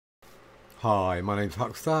Hi, my name's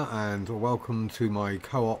Huckster and welcome to my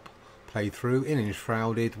co-op playthrough in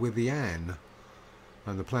Enshrouded with Yan.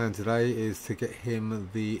 And the plan today is to get him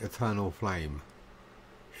the Eternal Flame.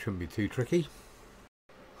 Shouldn't be too tricky.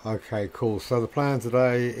 Okay, cool. So the plan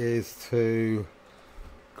today is to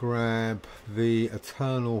grab the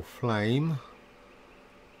Eternal Flame.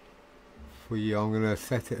 For you, I'm going to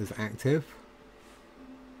set it as active.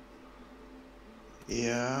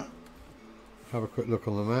 Yeah. Have a quick look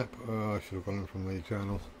on the map. Oh, I should have gone in from the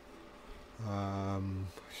journal.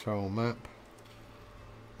 Show on map.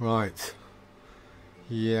 Right.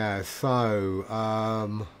 Yeah, so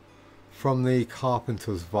from the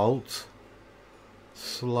Carpenter's Vault,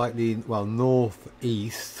 slightly, well,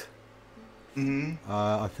 northeast,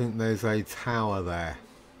 I think there's a tower there.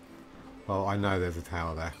 Well, I know there's a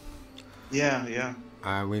tower there. Yeah, yeah.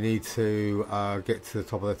 And we need to get to the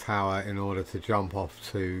top of the tower in order to jump off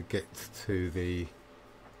to get to the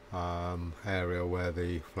area where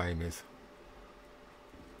the flame is.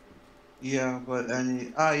 Yeah, but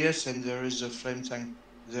yes, and there is a flame tank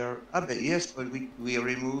there. But yes, but we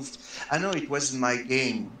removed. I know it wasn't my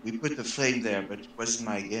game. We put the flame there, but it wasn't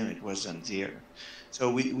my game. It wasn't here. So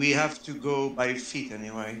we have to go by feet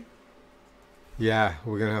anyway. Yeah,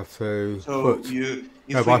 we're gonna have to. So foot.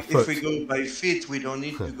 if we go by feet, we don't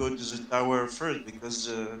need to go to the tower first because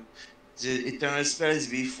the eternal spell is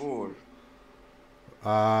before.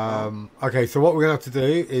 Okay, so what we're gonna have to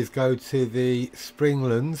do is go to the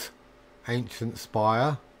Springlands ancient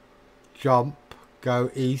spire, jump, go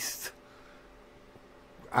east,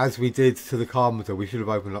 as we did to the Carpenter. We should have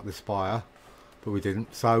opened up the spire, but we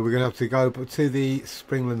didn't. So we're gonna have to go to the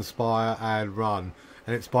Springland spire and run,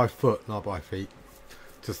 and it's by foot, not by feet.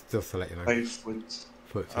 Just to let you know. By foot.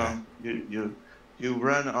 Foot. Yeah. You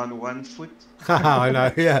run on 1 foot. I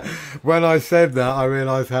know. Yeah. When I said that, I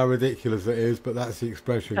realised how ridiculous it is, but that's the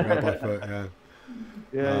expression. Go by foot. Yeah.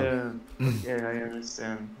 Yeah, yeah, I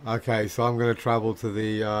understand. Okay, so I'm going to travel to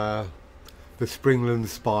the Springland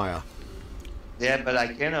Spire. Yeah, but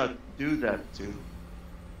I cannot do that too.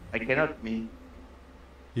 I cannot me.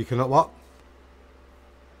 You cannot what?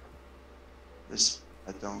 This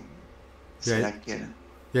I don't. Yeah. I can.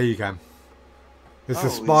 Yeah, you can. It's the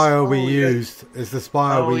spire we used. It's the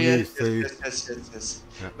spire we used to. Yes.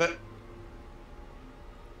 Yeah. But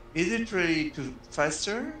is it really too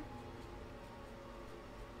faster?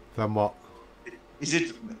 Then what? Is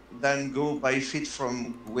it then go by feet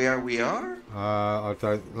from where we are? I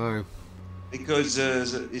don't know. Because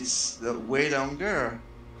it's way longer.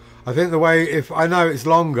 I think the way, if I know it's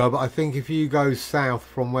longer, but I think if you go south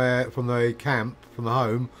from the camp, from the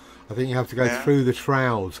home, I think you have to go through the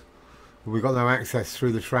shroud. We've got no access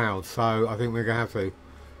through the shroud, so I think we're going to have to.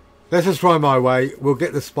 Let's just try my way. We'll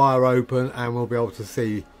get the spire open and we'll be able to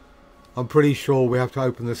see. I'm pretty sure we have to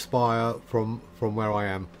open the spire from where I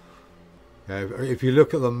am. Yeah, if you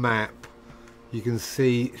look at the map, you can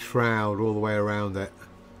see shroud all the way around it.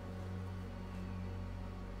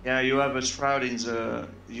 Yeah, you have a shroud in the.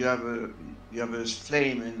 You have a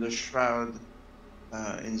flame in the shroud,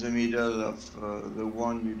 in the middle of the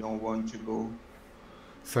one you don't want to go.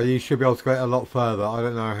 So you should be able to get a lot further. I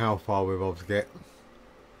don't know how far we're able to get.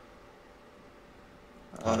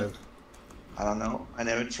 I don't know. I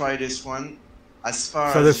never tried this one. As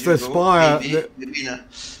far so as the spire, maybe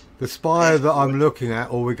the spire that I'm looking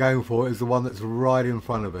at, or we're going for, is the one that's right in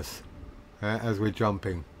front of us, as we're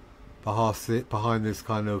jumping, behind this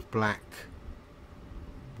kind of black,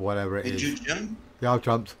 whatever it is. Did you jump? Yeah, I've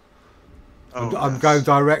jumped. Oh, I'm going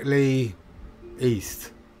directly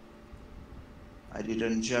east. I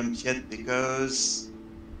didn't jump yet because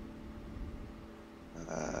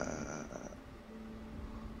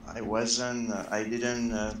I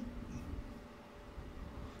didn't.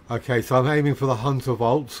 Okay, so I'm aiming for the Hunter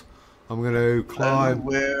Vault. I'm going to climb.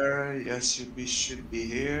 Where? Yes, should be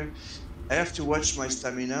here. I have to watch my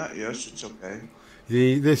stamina. Yes, it's okay.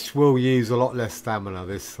 This will use a lot less stamina,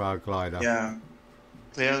 this glider. Yeah,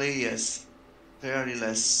 clearly yes, clearly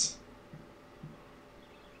less.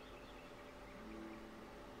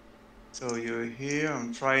 So you're here.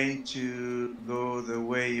 I'm trying to go the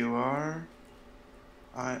way you are.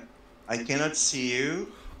 I cannot see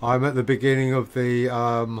you. I'm at the beginning of the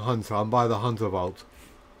Hunter. I'm by the Hunter Vault.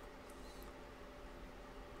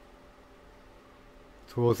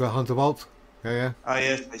 Towards the Hunter Vault? Yeah. Ah,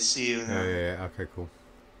 yes, I see you now. Yeah. Okay, cool.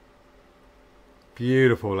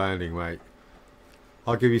 Beautiful landing, mate.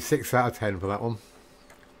 I'll give you 6 out of 10 for that one.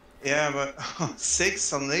 Yeah, but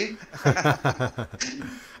 6 only?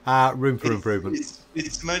 Room for improvement.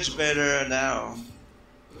 It's much better now.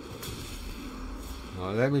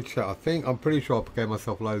 Right, let me check. I'm pretty sure I gave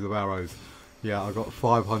myself loads of arrows. Yeah, I got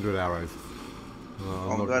 500 arrows.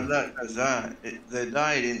 Oh, Oh God, that, they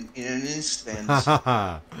died in an instant.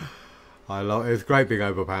 I love it's great being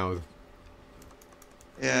overpowered.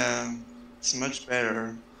 Yeah, it's much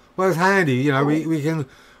better. Well, it's handy, you know. Oh,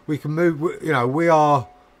 We can move. You know, we are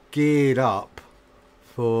geared up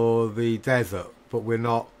for the desert, but we're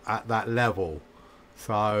not at that level.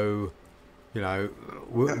 So, you know,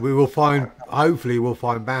 yeah. we will find. Hopefully, we'll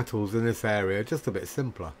find battles in this area just a bit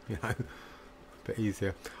simpler. You know, a bit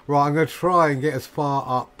easier. Right, I'm going to try and get as far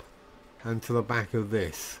up and to the back of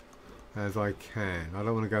this as I can. I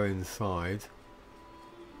don't want to go inside.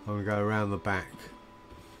 I'm going to go around the back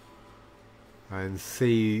and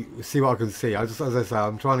see what I can see. I just, as I say,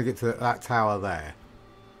 I'm trying to get to that tower there.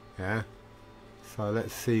 Yeah. So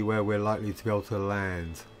let's see where we're likely to be able to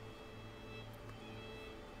land.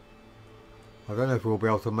 I don't know if we'll be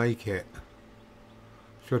able to make it.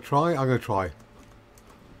 Should I try? I'm going to try.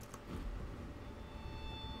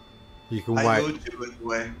 You can I wait. go to it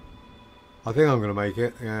way. I think I'm going to make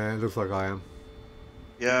it. Yeah, it looks like I am.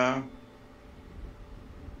 Yeah.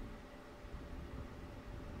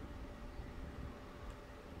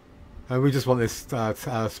 And we just want this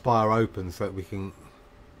spire open so that we can,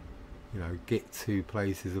 you know, get to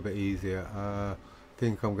places a bit easier. I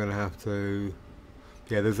think I'm going to have to...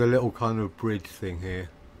 Yeah, there's a little kind of bridge thing here.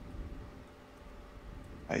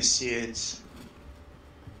 I see it.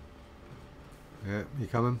 Yeah, you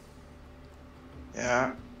coming?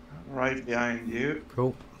 Yeah, right behind you.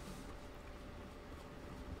 Cool.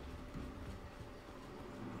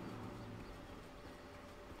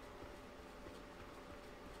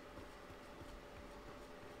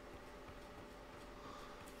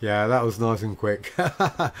 Yeah, that was nice and quick.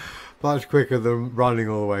 Much quicker than running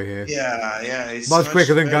all the way here. Yeah, yeah, it's Much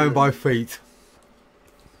quicker than better. going by feet.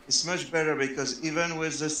 It's much better because even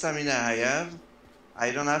with the stamina I have, I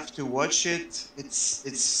don't have to watch it.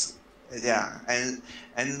 It's yeah, and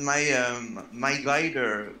my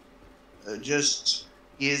glider just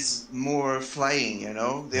is more flying. You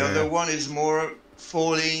know, the other Yeah. one is more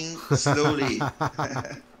falling slowly.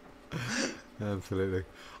 Absolutely.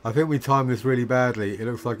 I think we timed this really badly. It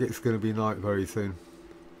looks like it's going to be night very soon.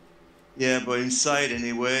 Yeah, but inside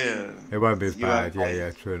anyway. It won't be as You have bad. Yeah, light.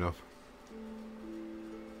 yeah, true enough.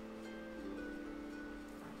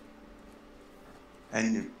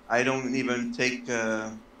 And I don't even take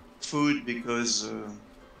food because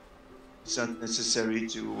it's not necessary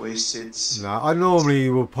to waste it. No, I normally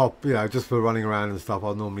will pop, you know, just for running around and stuff.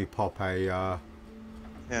 I'll normally pop a Yeah.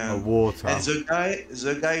 water. And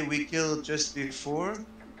the guy we killed just before,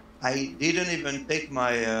 I didn't even take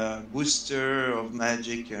my booster of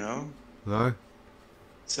magic, you know. No?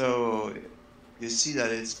 So you see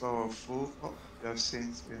that it's powerful. Oh, you have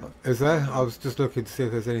seen. Is there? I was just looking to see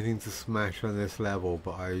if there's anything to smash on this level,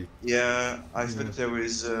 but I... Yeah, I thought there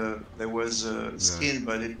was skin,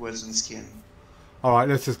 but it wasn't skin. Alright,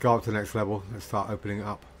 let's just go up to the next level. Let's start opening it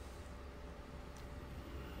up.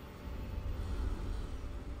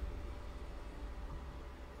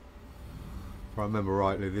 If I remember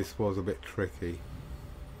rightly, this was a bit tricky.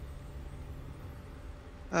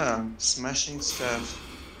 Ah, smashing stuff.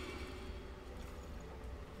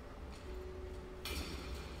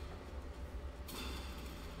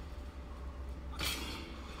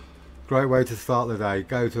 Great way to start the day.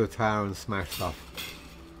 Go to a tower and smash stuff.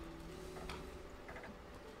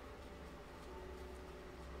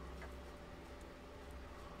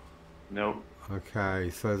 Nope. Okay,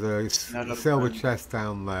 so there's Not a a silver plan. chest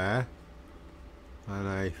down there. And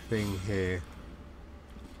a thing here.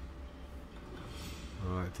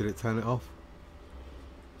 Alright, did it turn it off?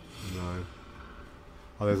 No.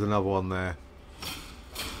 Oh, there's another one there.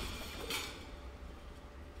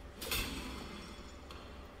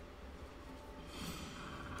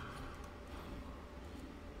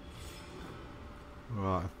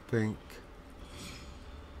 Right, I think...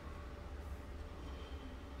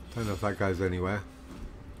 Don't know if that goes anywhere.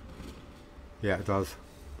 Yeah, it does.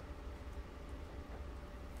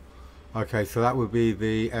 Okay, so that would be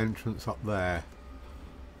the entrance up there,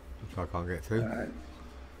 which I can't get to. Alright.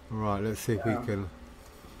 Right, let's see if we can...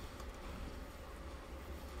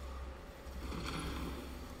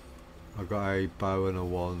 I've got a bow and a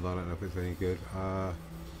wand, I don't know if it's any good.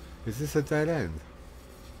 Is this a dead end?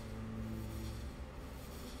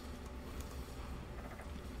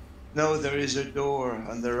 No, there is a door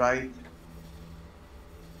on the right.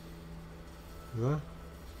 Is there?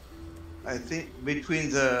 I think between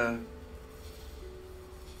the...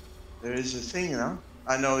 There is a thing, no?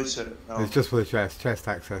 I know it's a... No. It's just for the chest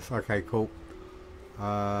access. Okay, cool.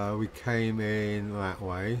 We came in that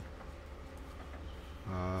way.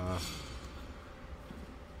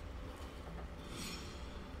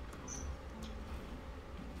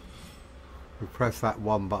 We press that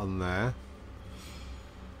one button there.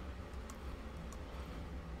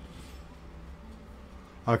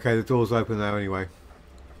 Okay, the door's open now anyway.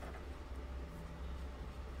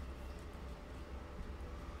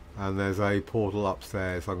 And there's a portal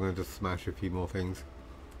upstairs. I'm going to just smash a few more things.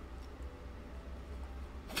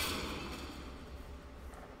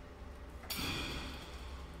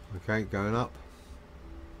 Okay, going up.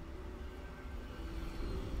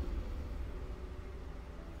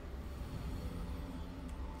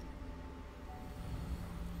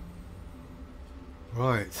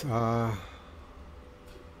 Right, right,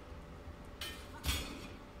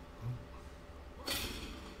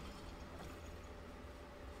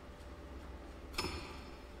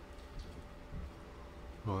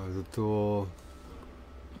 there's a door.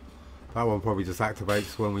 That one probably just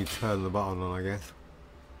activates when we turn the button on, I guess.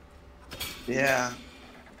 Yeah.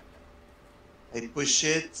 I push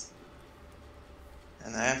it,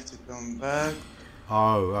 and I have to come back.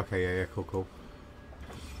 Oh, okay, yeah, cool, cool.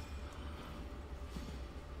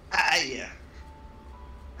 Ah, yeah.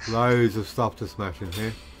 Loads of stuff to smash in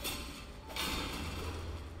here.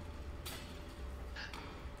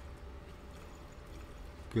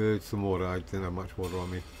 Good, some water. I didn't have much water on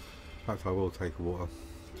me. In fact, I will take a water,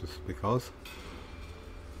 just because.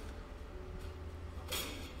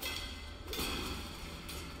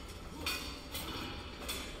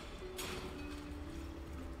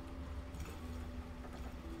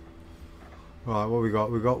 Right, what we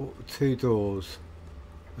got? We got 2 doors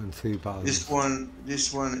and 2 buttons. This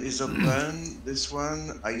one is open. This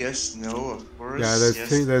one, I guess, no, of course. Yeah, there's yes.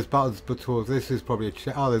 2. There's buttons between. This is probably a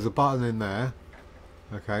check. Oh, there's a button in there.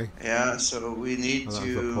 Okay. Yeah, so we need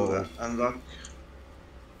to unlock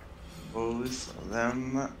both of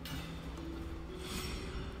them.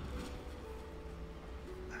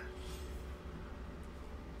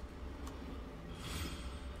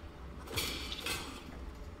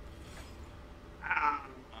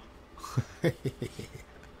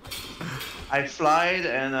 I flied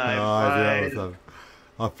and I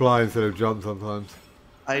fly instead of jump sometimes.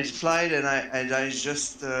 I flied and I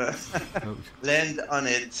just land on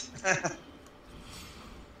it.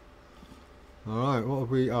 Alright, what have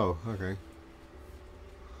we... Oh, okay.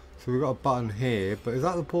 So we've got a button here, but is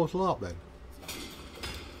that the portal up then?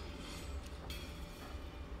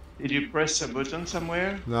 Did you press a button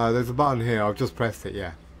somewhere? No, there's a button here. I've just pressed it,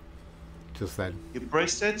 yeah. Just then. You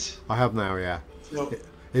pressed it? I have now, yeah. So,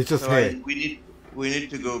 it's just here. we need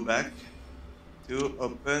to go back to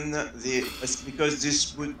open the... Because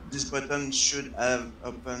this button should have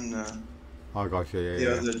opened I got you, yeah,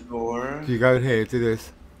 the other door. Do you go in here, do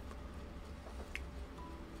this.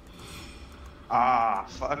 Ah,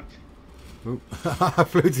 fuck. Oop. I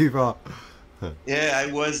flew too far. Yeah,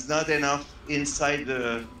 I was not enough inside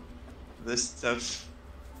the stuff.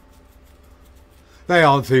 They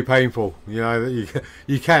aren't too painful, you know, that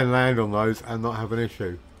you can land on those and not have an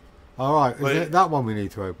issue. Alright, is it that one we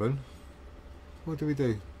need to open? What do we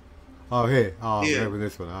do? Oh, here. Oh, here. We open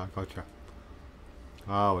this one. Ah, gotcha.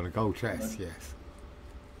 Oh, and a gold chest, yes.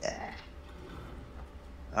 Yeah.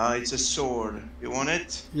 It's a sword. You want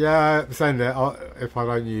it? Yeah, send it. If I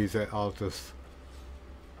don't use it, I'll just...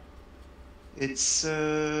 It's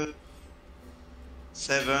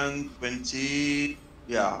 720.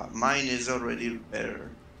 Yeah, mine is already better.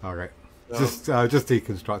 Okay. So, just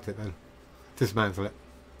deconstruct it then. Dismantle it.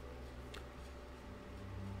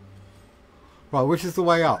 Right, which is the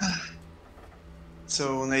way up?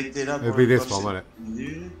 So it'll be this one, won't it?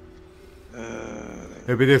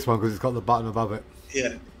 It'll be this one because it's got the button above it.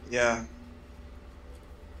 Yeah, yeah.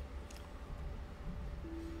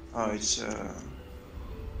 Oh, it's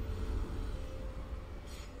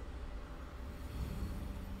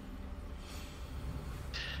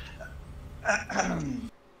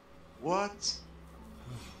What?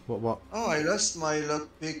 What? Oh, I lost my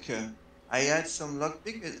lockpick. I had some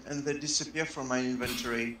lockpick and they disappear from my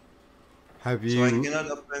inventory. Have you? So I cannot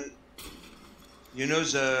open. You know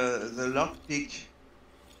the lockpick.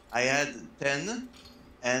 I had 10,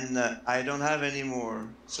 and I don't have any more.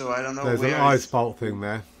 So I don't know. There's an ice bolt thing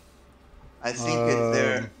there. I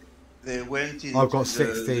think they went in. I've got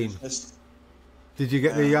 16. Did you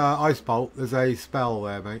get the ice bolt? There's a spell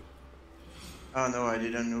there, mate. Oh no, I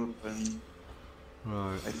didn't open.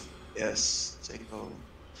 Right. Yes, take all.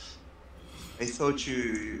 I thought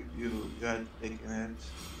you had taken it.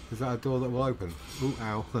 Is that a door that will open? Ooh,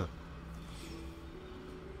 ow.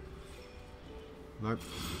 Nope.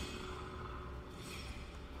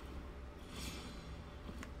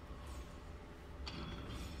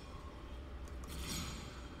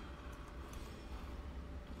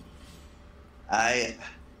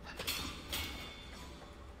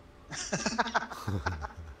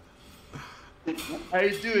 I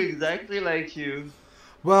do exactly like you.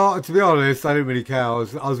 Well, to be honest, I didn't really care. I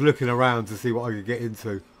was looking around to see what I could get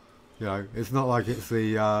into. You know, it's not like it's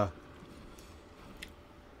the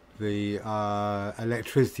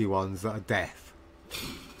electricity ones that are death.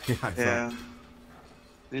 Yeah, Yeah.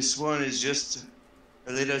 This one is just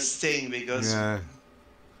a little sting because yeah,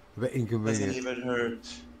 a bit it doesn't inconvenient. even hurt.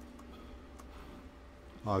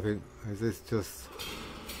 I think, is this just...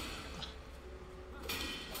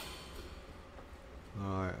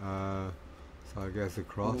 Alright, so I guess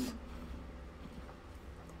across.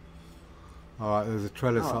 Alright, there's a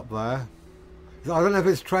trellis up there. I don't know if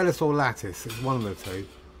it's trellis or lattice, it's one of the two.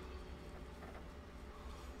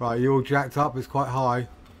 Right, you all jacked up, it's quite high.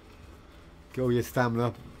 Get all your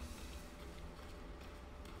stamina.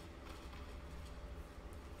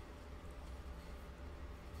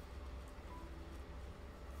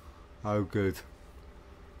 Oh good.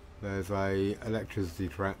 There's a electricity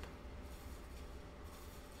trap.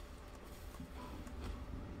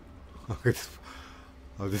 I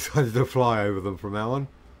decided to fly over them from now on.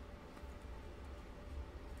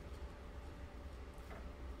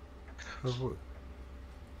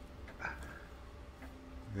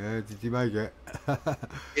 Yeah, did you make it?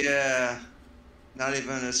 Yeah, not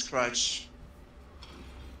even a scratch.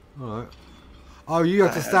 Alright. Oh, you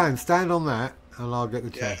have to stand. Stand on that and I'll get the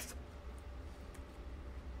chest.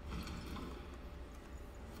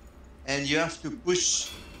 And you have to push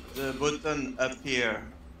the button up here.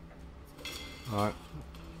 Alright.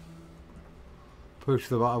 Push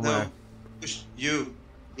the button where? Push you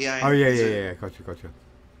behind. Oh, yeah. Gotcha.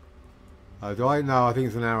 Do I? No, I think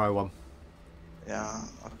it's an arrow one. Yeah,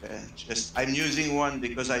 okay. Just, I'm using one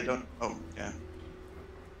because I don't... Oh, yeah.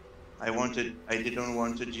 I didn't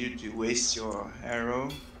wanted you to waste your arrow.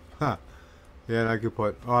 Huh. Yeah, no, good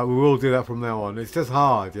point. Alright, we will do that from now on. It's just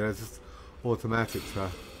hard, you know, it's just automatic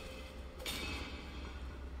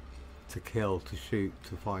to kill, to shoot,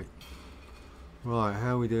 to fight. Right,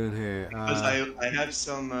 how are we doing here? Because I have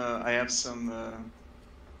some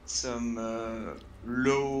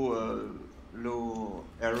low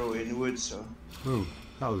arrow in wood, so... Oh,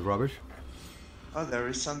 that was rubbish. Oh, there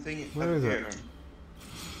is something Where up is here. it?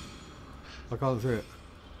 I can't see it.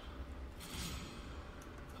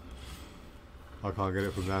 I can't get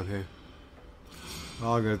it from down here.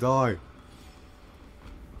 Oh, I'm gonna die.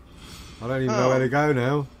 I don't even know where to go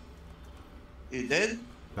now. You did?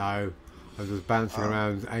 No, I'm just bouncing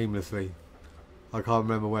around aimlessly. I can't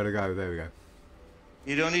remember where to go. There we go.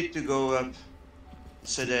 You don't need to go up.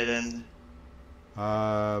 It's a dead end.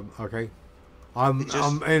 Okay. I'm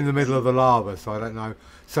in the middle of the lava, so I don't know.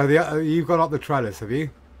 So you've got up the trellis, have you?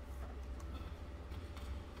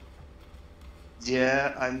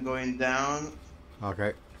 Yeah, I'm going down.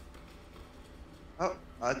 Okay. Oh,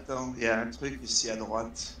 attends, il y a un truc ici à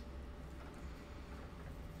droite.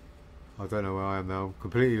 I don't know where I am now. I'm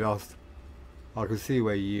completely lost. I can see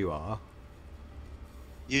where you are.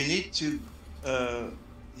 You need to,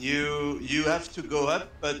 you have to go up,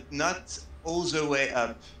 but not all the way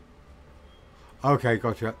up. Okay,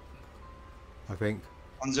 gotcha. I think.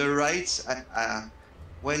 On the right, on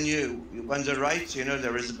the right, you know,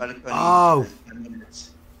 there is a balcony. Oh!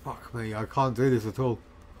 Fuck me, I can't do this at all.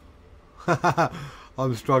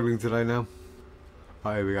 I'm struggling today now.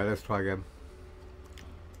 Oh, here we go, let's try again.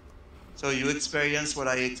 So you experience what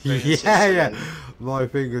I experienced yeah. yesterday. My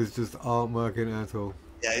fingers just aren't working at all.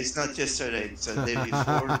 Yeah, it's not yesterday, it's the day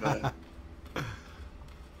before, but...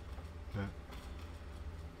 Yeah.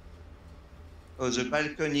 Oh, the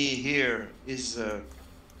balcony here is...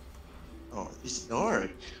 Oh, it's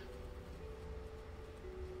dark.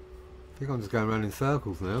 I think I'm just going around in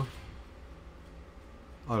circles now.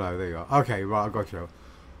 Oh no, there you are. Okay, right, I got you.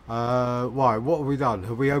 Right, what have we done?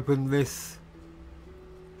 Have we opened this?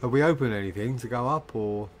 Have we opened anything to go up,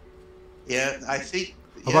 or? Yeah, I think...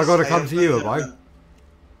 Have I got to come to you, have I?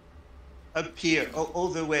 Up here, all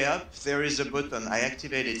the way up, there is a button. I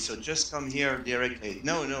activate it, so just come here directly.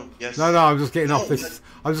 No, yes. No, I'm just getting off this.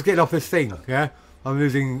 I'm just getting off this thing. Yeah, I'm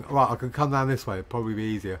losing. Right, I can come down this way. It'd probably be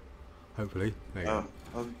easier. Hopefully. There you go.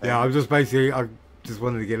 Okay. Yeah, I'm just basically. I just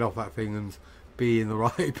wanted to get off that thing and be in the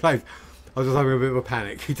right place. I was just having a bit of a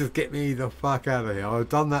panic. Just get me the fuck out of here. I've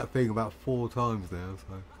done that thing about 4 times now.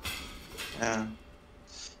 So. Yeah.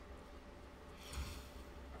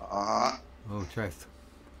 Oh, chest.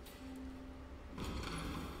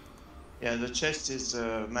 Yeah, the chest is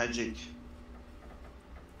magic.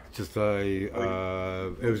 Just a.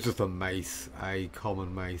 It was just a mace, a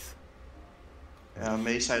common mace. Yeah,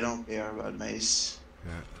 mace. I don't care about mace.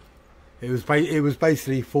 Yeah. It was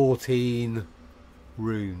basically 14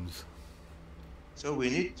 runes. So we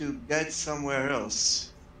need to get somewhere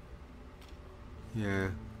else. Yeah.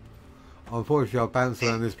 Unfortunately, I've bounced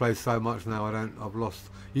around this place so much now. I've lost.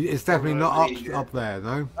 It's definitely not Probably up here. up there,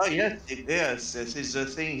 no. Oh yes, it is. This is the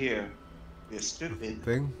thing here. We're stupid.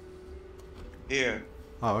 Thing. Here.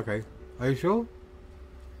 Oh, okay. Are you sure?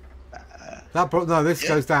 Uh, No, this yeah.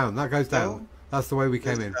 goes down. That goes down. No. That's the way we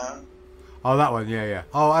came This in. down. Oh, that one. Yeah, yeah.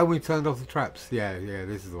 Oh, and we turned off the traps. Yeah, yeah.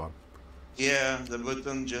 This is the one. Yeah, the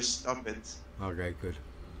button just stop it. Okay, good.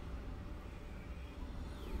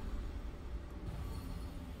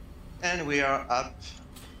 And we are up.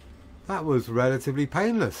 That was relatively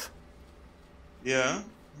painless. Yeah,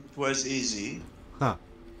 it was easy. Huh.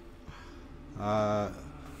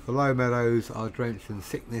 The low meadows are drenched in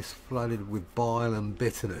sickness, flooded with bile and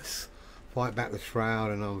bitterness. Fight back the shroud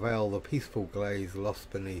and unveil the peaceful glaze lost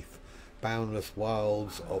beneath. Boundless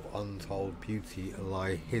wilds of untold beauty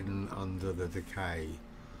lie hidden under the decay.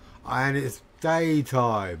 And it's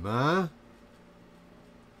daytime, huh?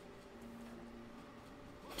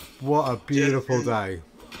 What a beautiful day.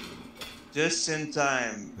 Just in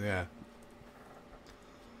time. Yeah.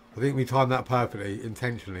 I think we timed that perfectly,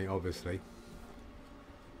 intentionally, obviously.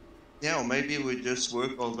 Yeah, or maybe we just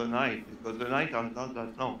work all the night because the night are not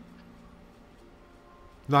that long.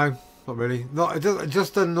 No, not really. Not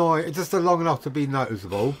just annoying. Just long enough to be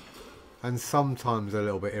noticeable, and sometimes a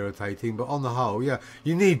little bit irritating. But on the whole, yeah,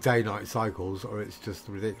 you need day-night cycles, or it's just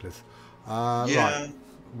ridiculous. Yeah, Right,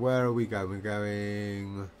 where are we going? We're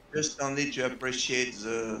going. just only to appreciate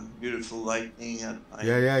the beautiful lightning at night.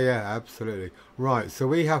 Yeah, yeah, yeah, absolutely. Right, so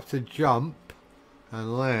we have to jump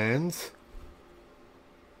and land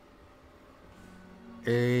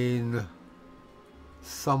in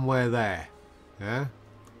somewhere there. Yeah.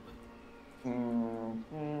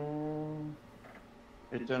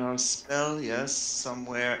 Eternal spell, yes,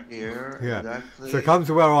 somewhere here. Yeah. Exactly. So come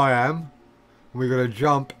to where I am. And we're going to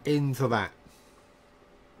jump into that.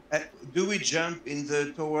 Do we jump in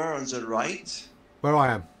the tower on the right? Where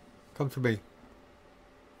I am. Come to me.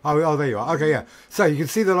 Oh, there you are. Okay, yeah. So you can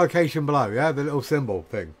see the location below, yeah? The little symbol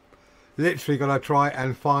thing. Literally got to try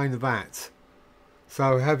and find that.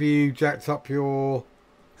 So have you jacked up your...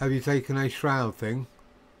 Have you taken a shroud thing?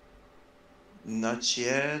 Not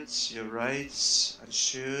yet. You're right. I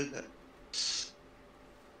should.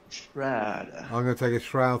 Shroud. I'm going to take a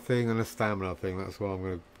shroud thing and a stamina thing. That's what I'm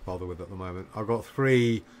going to bother with at the moment. I've got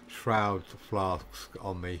 3 shroud flasks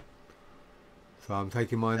on me. So I'm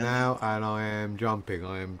taking mine now and I am jumping.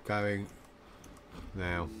 I am going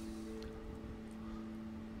now.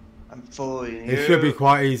 I'm following you. It should be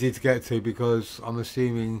quite easy to get to because I'm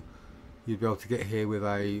assuming you'd be able to get here with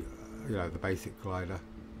a, you know, the basic glider.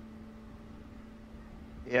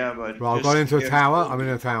 Yeah, but... Well, I've gone into a tower. I'm in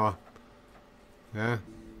a tower. Yeah.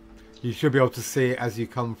 You should be able to see it as you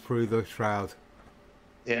come through the shroud.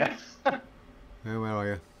 Yeah. Yeah, where are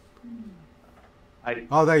you?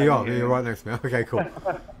 Oh, there you are. You're right next to me. Okay, cool.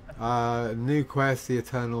 New quest, the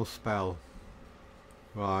Eternal Spell.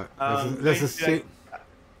 Right. Let's assume...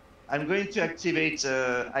 I'm going to activate.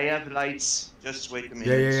 I have lights. Just wait a minute.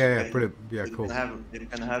 Yeah. Brilliant. Yeah, cool. You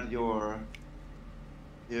can have your.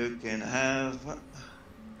 You can have.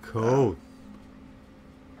 Cool.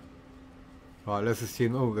 Right, let's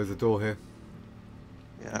assume. Oh, there's a door here.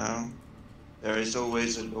 Yeah. There is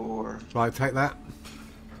always a door. Right, take that.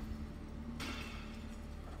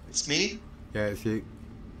 It's me? Yeah, it's you.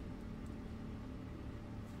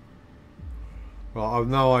 Right, I've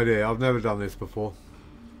no idea. I've never done this before.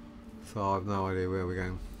 So I've no idea where we're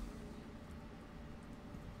going.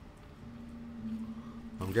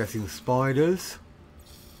 I'm guessing spiders.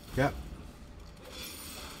 Yep.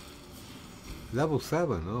 Level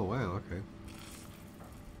 7. Oh, wow, okay.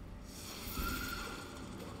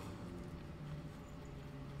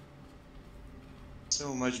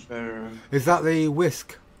 So much better. Is that the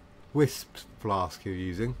wisp flask you're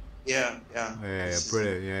using? Yeah. Yeah,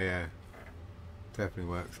 brilliant. Yeah.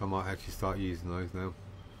 Definitely works. I might actually start using those now.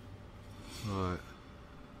 Right.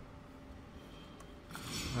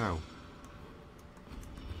 Ow.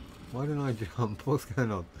 Why didn't I jump? What's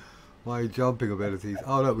going on? My jumping abilities.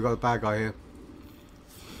 Oh look, we've got a bad guy here.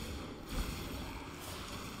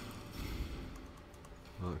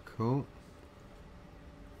 Right, cool.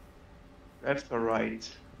 Left or right?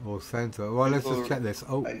 Or centre. Well, let's just check this.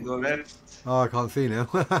 Oh. I go left. Oh, I can't see now.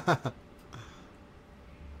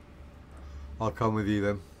 I'll come with you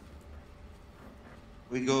then.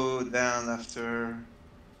 We go down after.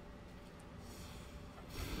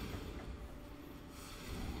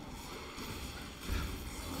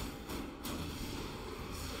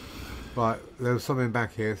 Right, there was something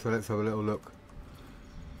back here, so let's have a little look.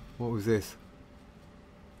 What was this?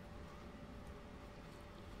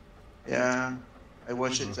 Yeah, I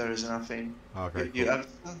watch it. There is nothing. Okay, You cool. have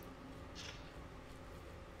some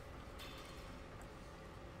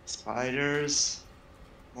spiders,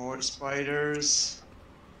 more spiders.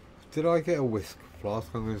 Did I get a whisk flask?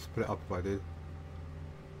 I'm going to just put it up if I did.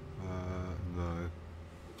 No.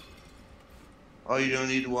 Oh, you don't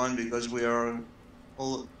need one because we are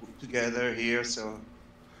all together here, so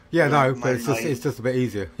Yeah, you'll have no, but my it's light. just a bit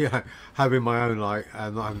easier. Yeah, having my own light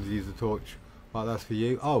and not having to use the torch. Right, that's for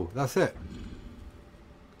you. Oh, that's it.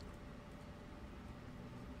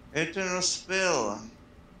 Eternal spill.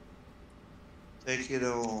 Take it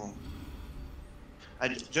all.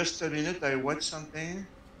 Just a minute. I watch something.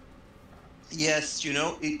 Yes, you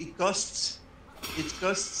know it costs. It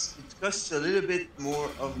costs a little bit more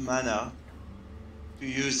of mana to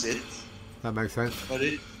use it, That makes sense. but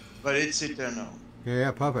it's eternal. Yeah,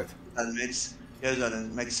 yeah, perfect. That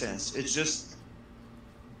makes sense. It's just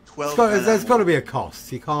It's 12 got, mana there's got to more. be a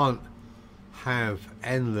cost. You can't have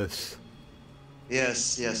endless.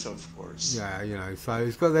 Yes, yes, of course. Yeah, you know. So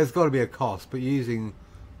there's got to be a cost, but using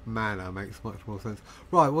mana makes much more sense.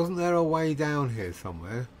 Right, wasn't there a way down here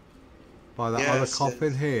somewhere by that other Yes,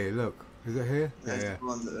 coffin yes. here? Look, is it here? Yeah, Let's yeah. go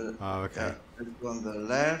on the Oh, okay. yeah. Let's go on the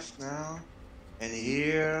left now, and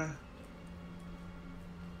here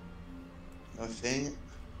nothing.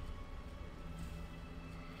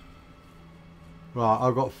 Right,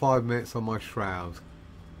 I've got 5 minutes on my shroud.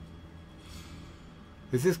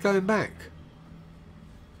 Is this going back?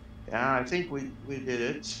 Yeah, I think we did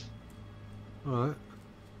it. All right.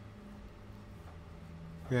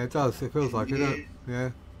 Yeah, it does. It feels And like it, doesn't it? here, Yeah.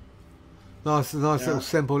 Nice little yeah.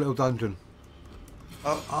 simple little dungeon.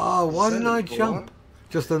 Oh, Oh, is why that didn't a I door? jump?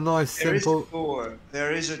 Just a nice There is a simple. door.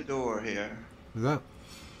 There is a door here. Is that?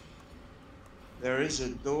 There is a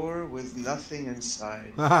door with nothing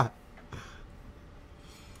inside. Haha.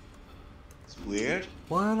 It's weird.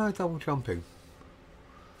 Why aren't I double jumping?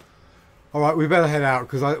 All right, we better head out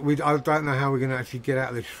because I don't know how we're going to actually get out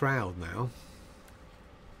of this shroud now.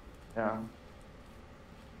 Yeah.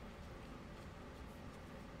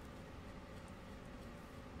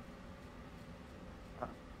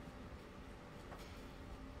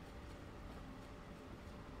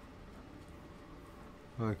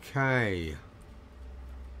 Okay.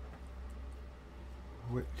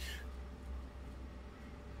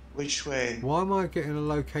 Which way? Why am I getting a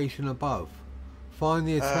location above? Find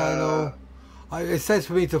the Uh, eternal. It says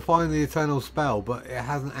for me to find the eternal spell, but it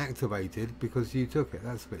hasn't activated because you took it.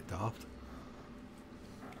 That's a bit daft.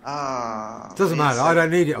 Doesn't wait a matter. I don't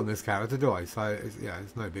second. need it on this character, do I? So yeah,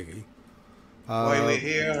 it's no biggie. While we're Oh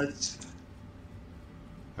here,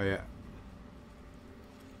 yeah.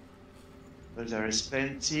 but there is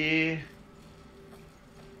plenty.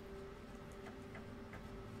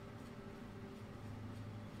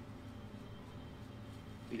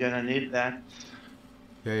 We're gonna need that.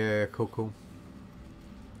 Yeah. Cool.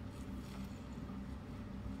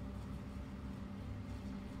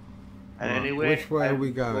 And Right, anyway, which way are we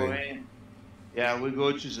I'm going? Yeah, we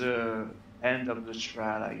go to the end of the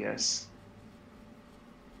shroud, I guess.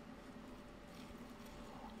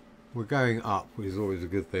 We're going up, which is always a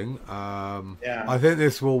good thing. Yeah. I think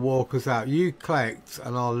this will walk us out. You collect,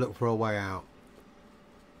 and I'll look for a way out.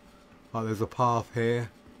 Like there's a path here.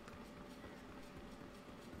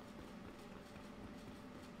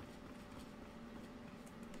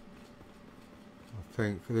 I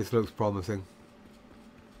think this looks promising.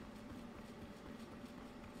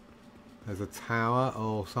 There's a tower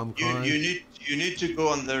or some kind. You need to go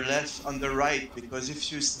on the left, on the right, because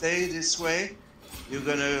if you stay this way, you're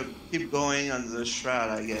gonna keep going on the shroud,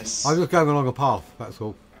 I guess. I'm just going along a path, that's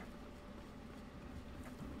all.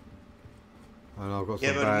 And I've got some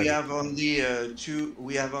Yeah, but bad... we have only two.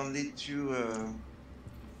 We have only two.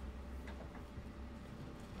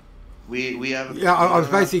 We have. Yeah, I was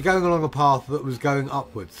don't have- basically going along a path that was going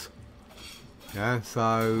upwards. Yeah,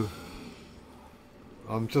 so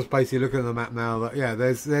I'm just basically looking at the map now. That yeah,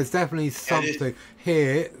 there's definitely something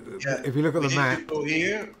here. Yeah, If you look at we the need map, to go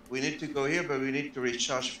here. We need to go here, but we need to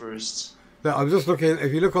recharge first. look, I'm just looking.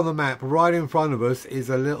 If you look on the map, right in front of us is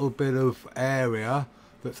a little bit of area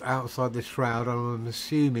that's outside the shroud. And I'm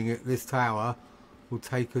assuming this tower will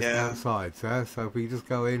take us Yeah. outside. So if we just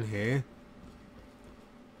go in here,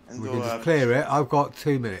 And we go can just up. clear it. I've got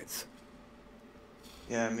 2 minutes.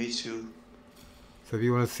 Yeah, me too. So if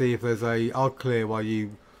you want to see if there's I'll clear while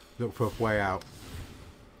you look for a way out.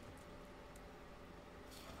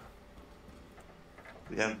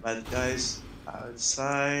 We have bad guys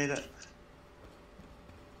outside.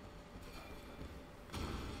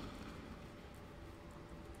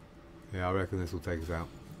 Yeah, I reckon this will take us out.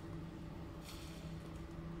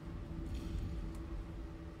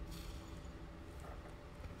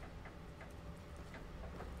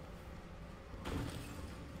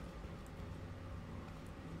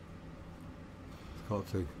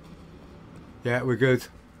 got to. Yeah, we're good.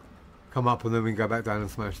 Come up and then we can go back down and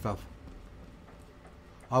smash stuff.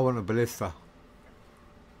 I want a ballista.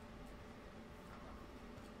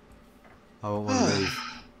 I want one of these.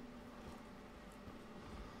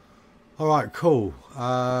 Alright, cool.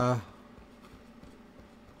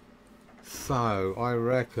 So, I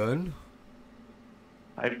reckon...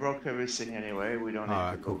 I broke everything anyway. We don't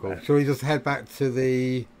need to go cool. back. Shall we just head back to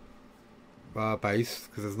the base?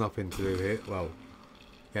 Because there's nothing to do here. Well,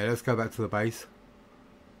 yeah, let's go back to the base.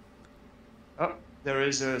 Oh, there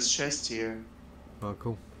is a chest here. Oh,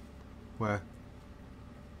 cool. Where?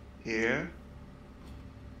 Here.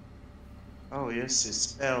 Oh, yes, a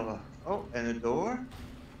spell. Oh, and a door.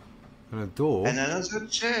 And a door? And another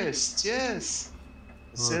chest, yes.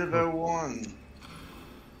 A silver one.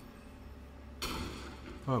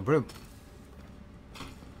 Oh, brilliant.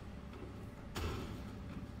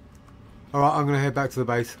 Alright, I'm going to head back to the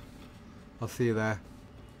base. I'll see you there.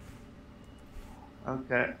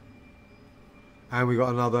 Okay. And we got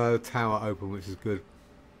another tower open, which is good.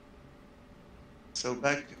 So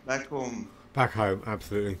back home. Back home,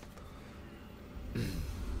 absolutely.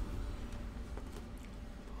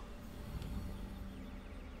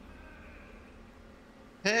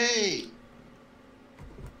 Hey!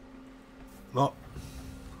 What?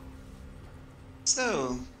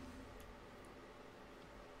 So...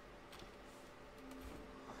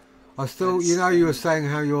 I still, you know, you were saying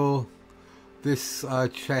how this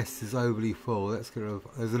chest is overly full. Let's get rid of.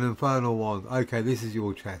 There's an infernal one. Okay, this is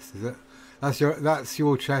your chest, is it? That's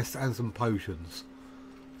your chest and some potions.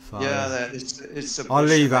 So yeah, it's a. I'll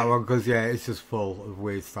leave that one because yeah, it's just full of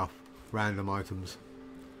weird stuff, random items.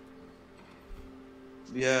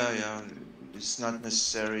 Yeah, it's not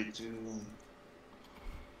necessary to.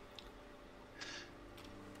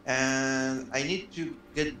 And I need to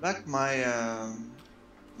get back my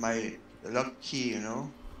my lock key, you know.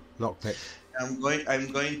 Lockpick. I'm going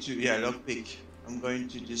to lockpick. I'm going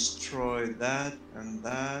to destroy that and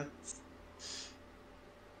that.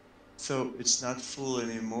 So it's not full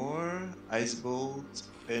anymore. Ice bolt,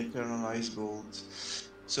 internal ice bolt.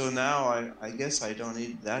 So now I guess I don't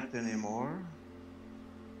need that anymore.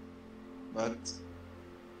 But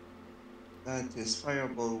that is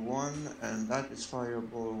fireball 1 and that is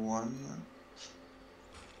fireball 1.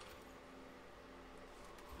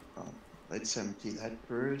 Let's empty that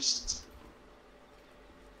first.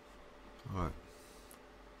 All right.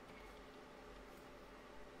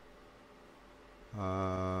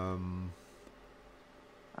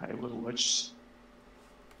 I will watch.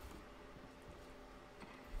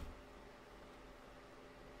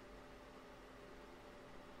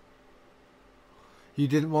 You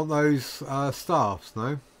didn't want those staffs,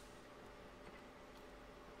 no?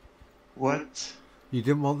 What? You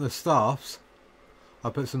didn't want the staffs? I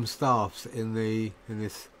put some staffs in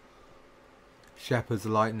this Shepherd's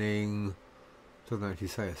Lightning. Doesn't actually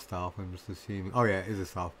say a staff. I'm just assuming. Oh yeah, it is a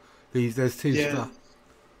staff. There's two staff.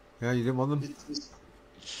 Yeah, you didn't want them.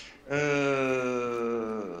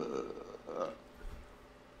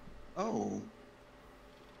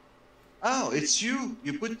 Oh, it's you.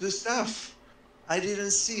 You put the stuff. I didn't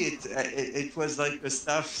see it. It was like a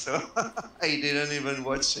stuff, so I didn't even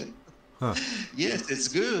watch it. Huh. Yes, it's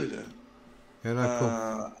good. Yeah, no,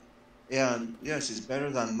 cool. Yeah, yes, it's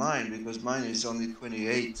better than mine because mine is only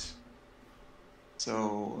 28.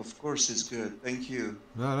 So of course it's good. Thank you.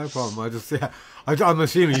 No problem. I just I'm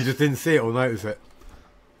assuming you just didn't see it or notice it.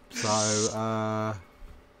 So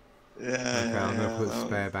okay, I'm gonna put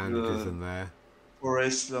spare bandages in there.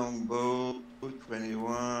 Forest longbow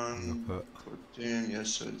 21. 14. Yes,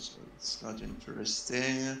 so it's not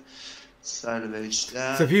interesting. Salvage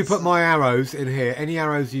that. So if you put my arrows in here, any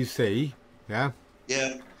arrows you see, yeah.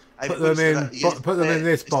 Yeah. Put them in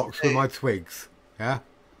this box with my twigs. Yeah.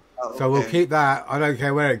 Oh, so we'll keep that. I don't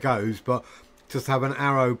care where it goes, but just have an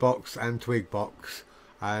arrow box and twig box,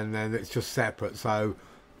 and then it's just separate. So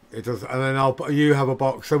it does, and then you have a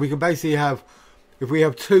box. So we can basically have, if we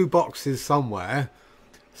have 2 boxes somewhere,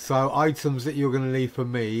 so items that you're going to leave for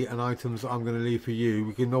me and items that I'm going to leave for you,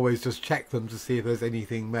 we can always just check them to see if there's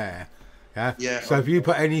anything there. Yeah. Yeah. So if you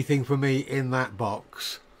put anything for me in that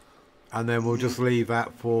box, and then we'll just leave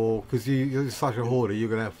that for, because you're such a hoarder, you're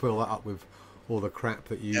going to fill that up with all the crap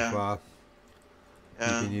that you've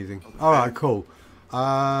been using. Okay. All right, cool.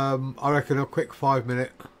 I reckon a quick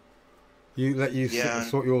 5-minute. Let you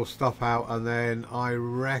sort your stuff out, and then I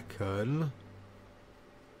reckon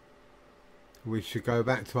we should go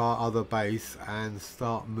back to our other base and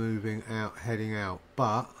start moving out, heading out.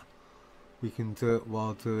 But we can do it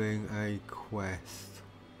while doing a quest.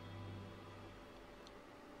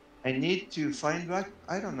 I need to find back.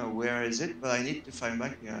 I don't know where is it, but I need to find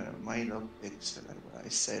back my lockpicks that I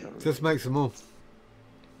said already. Just make some more.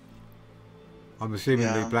 I'm assuming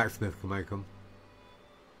the Yeah, blacksmith can make them.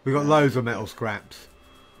 We got yeah, loads of metal scraps.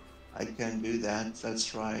 I can do that.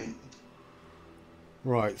 That's right.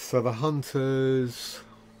 Right, so the hunters.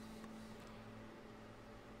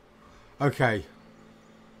 Okay.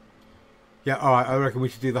 Yeah, alright, I reckon we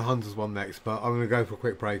should do the hunters one next, but I'm going to go for a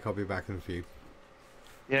quick break. I'll be back in a few.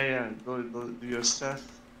 Yeah, yeah. Go do your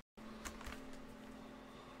stuff.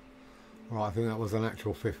 Right, I think that was an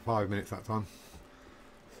actual 5 minutes that time.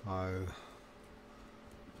 So,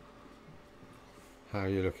 how are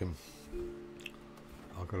you looking?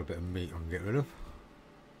 I've got a bit of meat I can get rid of.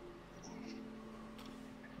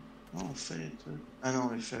 Oh, fait. Ah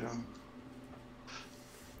non, les faits là.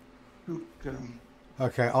 Look,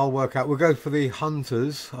 Okay, I'll work out. We'll go for the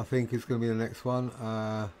hunters. I think is going to be the next one.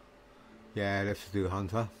 Yeah, let's just do the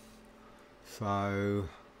hunter. So,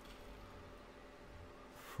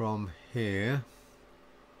 from here.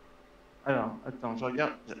 Alors, attends, je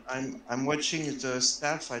regarde. I'm watching the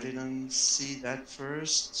staff. I didn't see that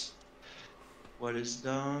first. What is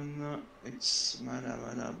done? It's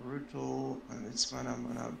mana brutal, and it's mana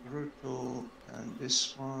brutal, and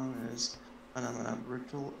this one is mana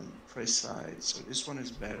brutal and precise. So this one is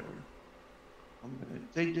better. I'm gonna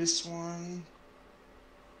take this one.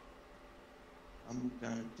 I'm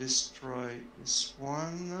gonna destroy this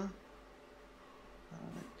one.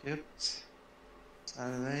 Kept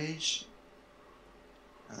salvage.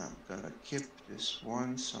 And I'm gonna keep this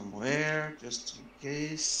one somewhere just in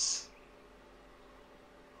case.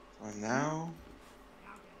 For now.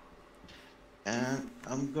 And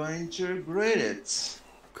I'm going to upgrade it.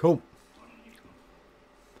 Cool.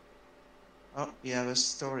 Oh, you have a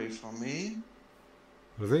story for me.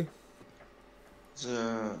 Was he?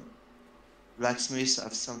 The blacksmith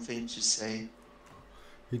have something to say.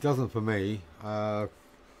 He doesn't for me. I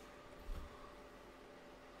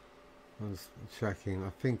was checking.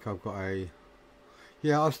 I think I've got a...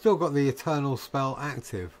 Yeah, I've still got the Eternal spell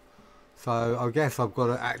active. So I guess I've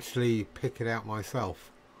got to actually pick it out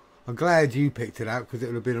myself. I'm glad you picked it out because it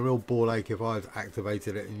would have been a real ball ache if I had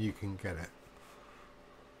activated it and you can get it.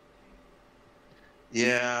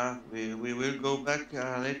 Yeah, we will go back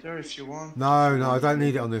later if you want. No, I don't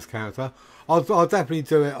need it on this character. I'll definitely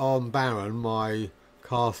do it on Baron, my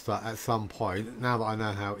caster, at some point. Now that I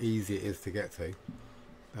know how easy it is to get to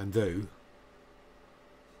and do.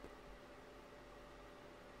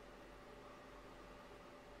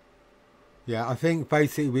 Yeah, I think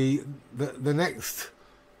basically the next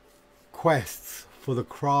quests for the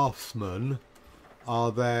craftsmen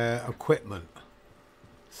are their equipment.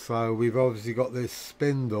 So we've obviously got this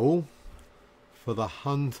spindle for the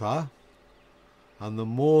hunter and the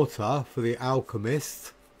mortar for the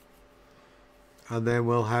alchemist, and then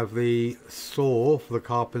we'll have the saw for the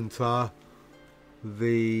carpenter,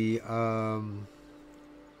 the oh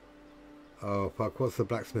fuck, what's the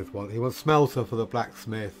blacksmith one? He wants smelter for the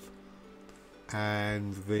blacksmith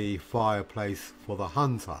and the fireplace for the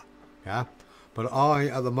hunter. Yeah, but I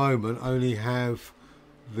at the moment only have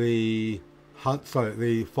the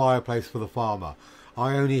the fireplace for the farmer.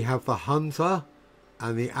 I only have the hunter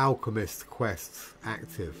and the alchemist quests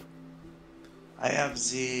active. I have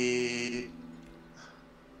the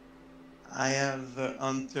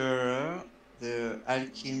hunter, the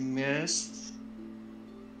alchemist,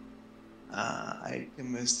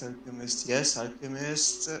 alchemist, yes,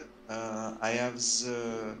 alchemist. I have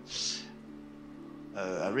the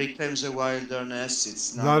reclaim the wilderness.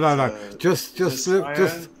 It's not. No. No.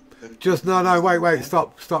 Wait.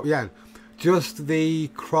 Stop, Jan. Just the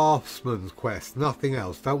craftsman's quest, nothing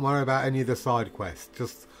else. Don't worry about any of the side quests.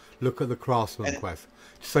 Just look at the craftsman quest.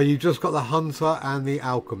 So you've just got the hunter and the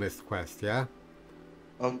alchemist quest, yeah?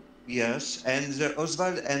 Oh yes, and the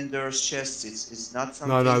Oswald Ender's chest. It's not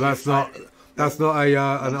something. No, that's not. That's not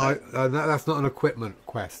that's not an equipment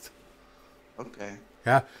quest. Okay.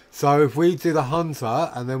 Yeah. So if we do the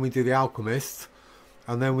hunter and then we do the alchemist,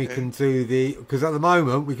 and then we can do the, because at the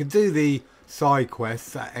moment we can do the side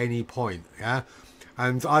quests at any point. Yeah.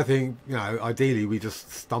 And I think, you know, ideally we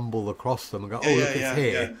just stumble across them and go, oh look, it's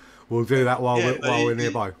here. Yeah. We'll do that while we're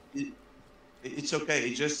nearby. It's okay.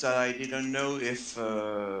 It's just that I didn't know if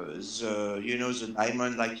the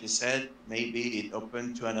diamond, like you said, maybe it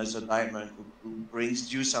opened to another diamond who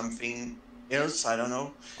brings you something else. I don't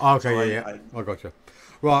know. Okay, so I got you.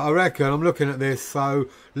 Right, I reckon I'm looking at this. So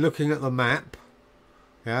looking at the map,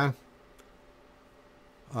 yeah.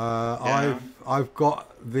 I've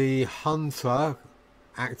got the hunter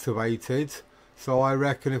activated. So I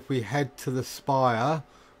reckon if we head to the spire,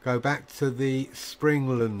 go back to the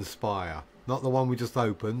Springland Spire, not the one we just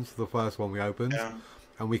opened, the first one we opened, Yeah.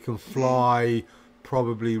 and we can fly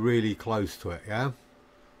probably really close to it. Yeah.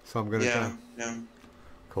 So I'm gonna go. Yeah.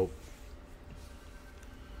 Cool.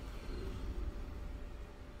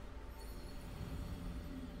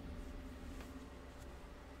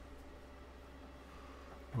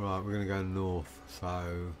 Right, we're going to go north, so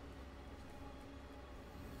I'm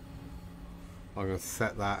going to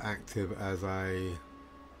set that active as a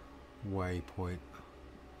waypoint.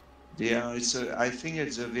 Yeah, it's a. I think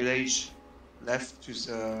it's a village left to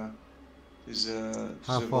the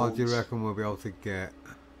How far do you vault. reckon we'll be able to get?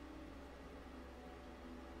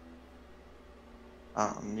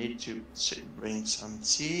 I need to bring some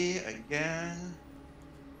tea again.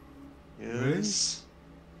 Yes. Really?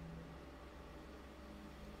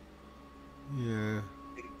 Yeah.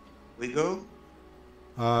 We go?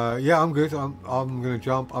 Yeah, I'm good. I'm going to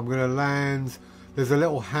jump. I'm going to land. There's a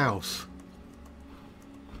little house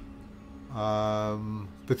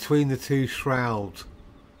between the two shroud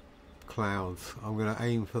clouds. I'm going to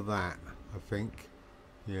aim for that, I think.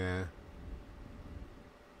 Yeah.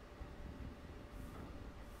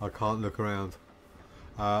 I can't look around.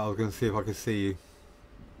 I was going to see if I could see you.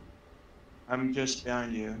 I'm just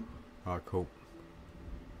behind you. Alright, cool.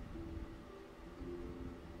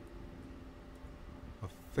 I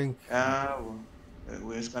think...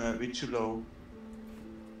 it's gonna be too low.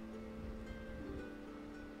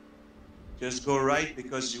 Just go right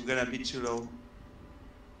because you're gonna be too low.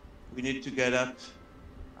 We need to get up.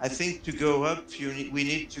 I think to go up, we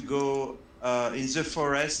need to go in the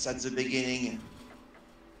forest at the beginning.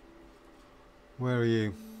 Where are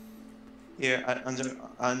you? Here,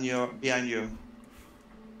 behind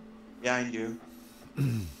you.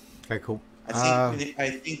 Okay, cool. I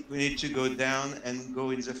think we need to go down and go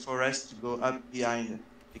in the forest to go up behind,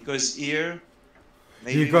 because here.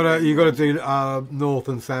 You gotta do north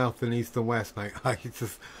and south and east and west, mate. Like it's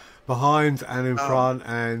just behind and in front,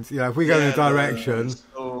 and you know if we go in a direction,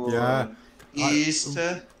 east.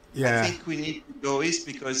 Yeah. I think we need to go east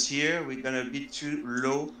because here we're gonna be too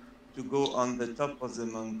low to go on the top of the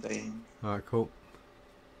mountain. All right, cool.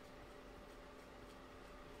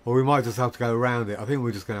 Or we might just have to go around it. I think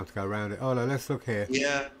we're just going to have to go around it. Oh, no, let's look here.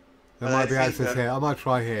 Yeah. There might be access here. I might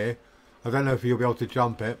try here. I don't know if you'll be able to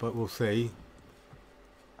jump it, but we'll see.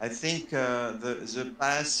 I think the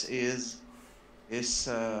pass is...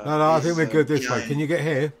 No, I think we're good this way. Can you get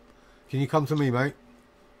here? Can you come to me, mate?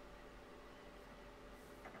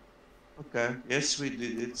 Okay. Yes, we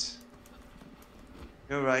did it.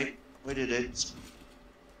 You're right. We did it.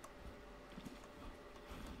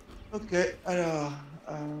 Okay.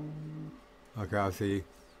 Okay, I see you.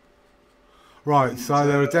 Right, so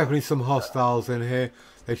there are definitely some hostiles in here.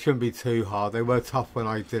 They shouldn't be too hard. They were tough when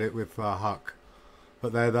I did it with Huck.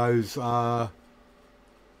 But they're those, what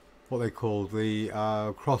they call the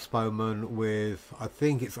crossbowmen with, I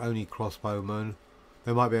think it's only crossbowmen.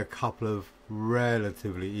 There might be a couple of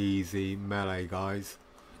relatively easy melee guys.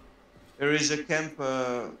 There is a camp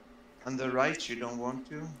on the right. You don't want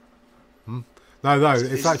to? No,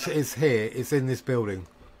 it's actually it's here. It's in this building.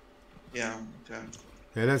 Yeah. Okay.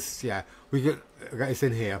 Yeah, we get. Okay, it's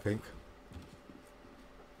in here, I think.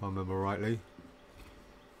 If I remember rightly.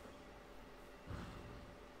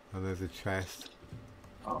 And there's a chest.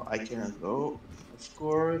 Oh, I cannot go. Of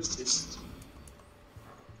course, it's...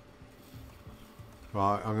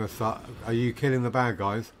 Right, I'm gonna start. Are you killing the bad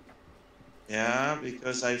guys? Yeah,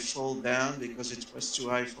 because I fall down because it was too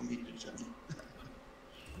high for me to jump.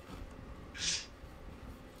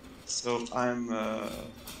 So I'm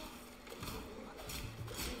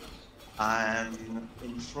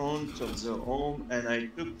in front of the home, and I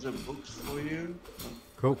took the books for you.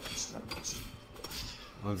 Cool. It's not possible.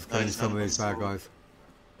 I'm just killing some of these bad guys.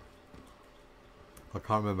 I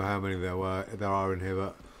can't remember how many there are in here,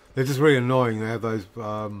 but they're just really annoying. They have those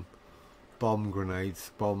bomb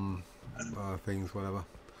grenades, things, whatever.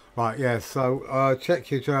 Right, yeah. So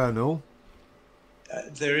check your journal.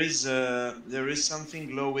 There is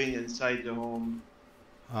something glowing inside the home.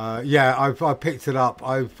 Yeah, I picked it up.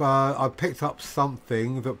 I picked up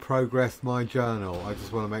something that progressed my journal. I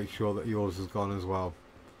just want to make sure that yours has gone as well.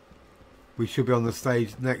 We should be on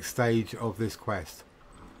the next stage of this quest.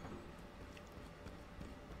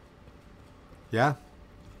 Yeah?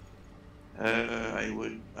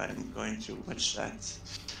 I'm going to watch that.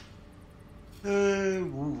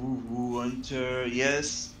 Hunter.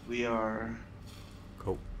 Yes, we are.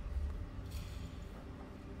 Cool.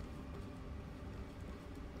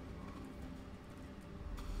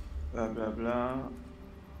 Blah blah blah.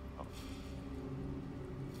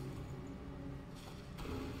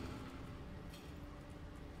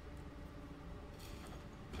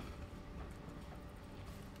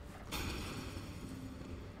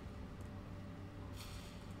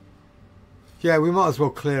 Yeah, we might as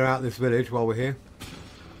well clear out this village while we're here.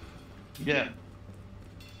 Yeah.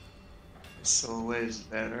 It's always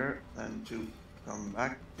better than to come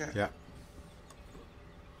back. Yeah.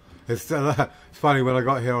 It's funny, when I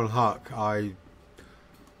got here on Huck,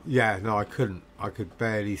 yeah, no, I couldn't. I could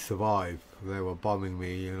barely survive. They were bombing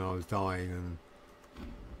me and I was dying, and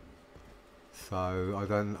so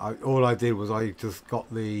all I did was I just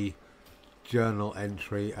got the journal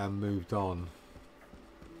entry and moved on.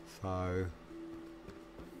 So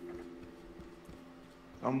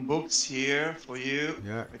some books here for you.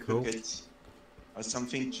 yeah, I cool. could get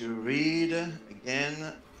something to read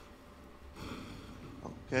again.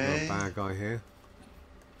 Okay. Got a bad guy here.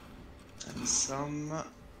 And some.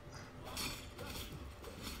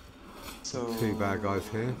 So 2 bad guys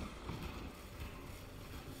here.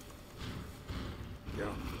 Yeah.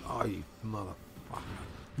 Oh, you motherfucker!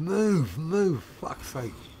 Move! Fuck's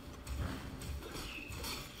sake!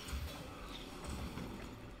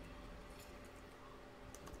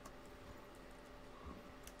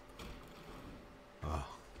 Oh.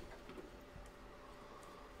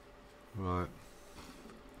 Right.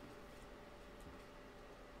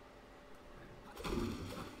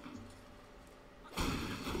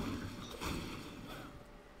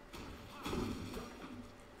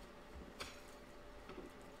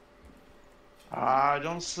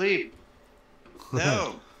 don't sleep.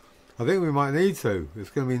 No. I think we might need to. It's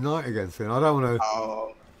going to be night again soon. I don't want to.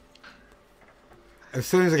 Oh. As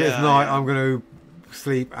soon as it gets night, I'm going to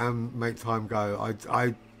sleep and make time go.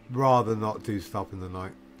 I'd rather not do stuff in the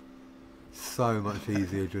night. So much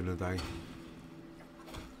easier during the day.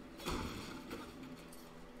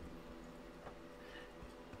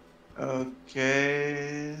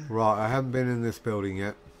 Okay. Right, I haven't been in this building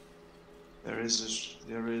yet. There is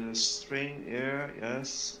a string here,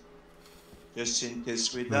 yes. Just in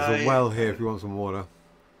case we die. There's a well here if you want some water.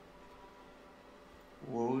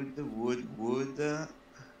 Wood.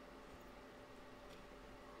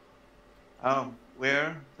 Oh,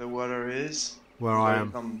 where the water is? Where I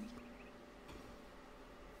am. I'm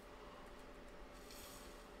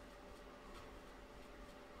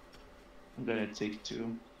gonna take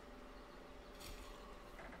 2.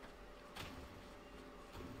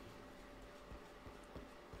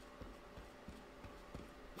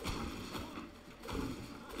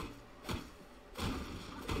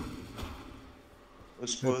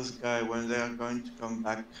 Suppose, guy, when they are going to come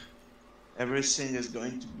back, everything is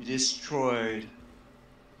going to be destroyed.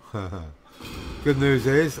 Good news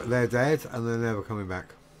is they're dead and they're never coming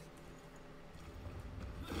back.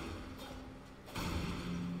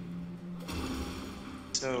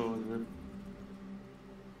 So,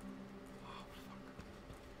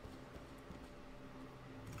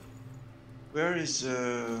 where is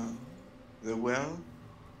the well?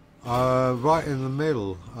 Right in the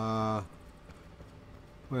middle.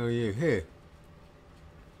 Where are you? Here.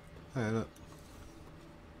 Hey, look.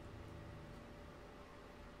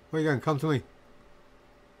 Where are you going? Come to me.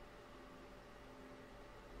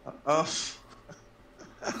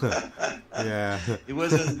 Yeah. It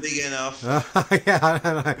wasn't big enough. Yeah, I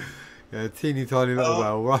don't know. Yeah, teeny tiny little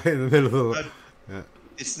well right in the middle of the... Yeah.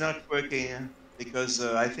 It's not working because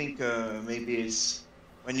I think maybe it's...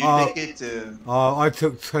 When you take it... Oh, I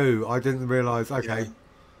took 2. I didn't realise. Okay. Yeah.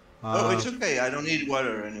 It's okay. I don't need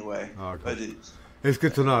water anyway. Oh, okay. But it's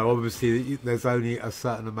good to know. Obviously, there's only a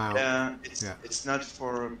certain amount. Yeah, it's not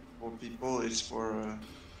for people. It's for.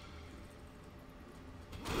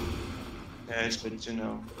 Yeah, it's good to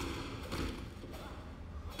know.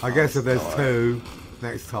 I guess if there's 2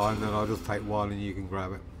 next time, then I'll just take 1 and you can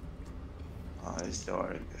grab it. Oh, it's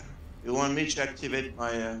dark. You want me to activate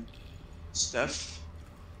my stuff?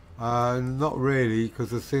 Not really,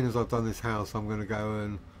 because as soon as I've done this house, I'm going to go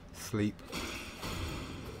and sleep.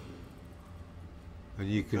 And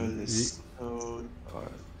you can... It's so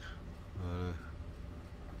dark.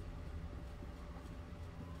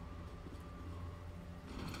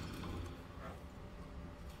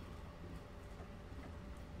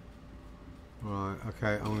 Right,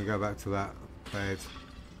 okay, I'm going to go back to that bed.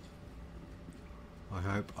 I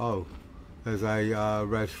hope. Oh, there's a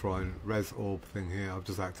res shrine, res orb thing here. I've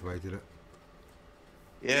just activated it.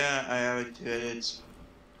 Yeah, I have activated it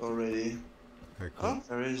already. Okay, cool. Oh,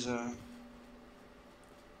 there is a...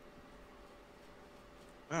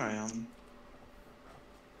 Where I am.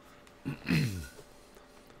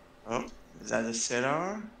 Oh, is that a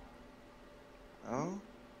cellar? No?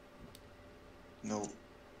 No.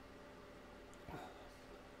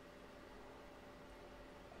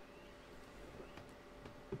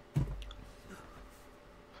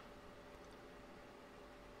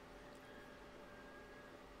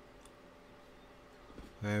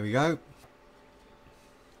 There we go.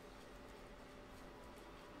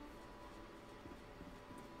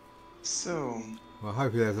 So, Well,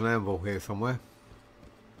 hopefully there's an anvil here somewhere.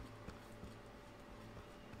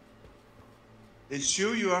 it's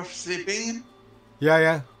you are sleeping?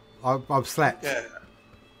 Yeah. I've slept. Yeah.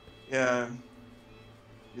 Yeah.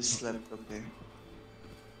 You slept, okay.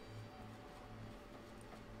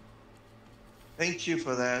 Thank you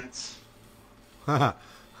for that.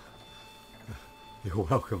 You're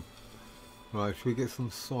welcome. Right, should we get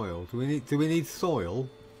some soil? Do we need soil?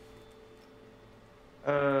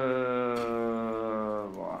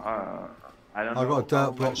 I don't know. I've got a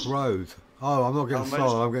dirt block road. Oh, I'm not getting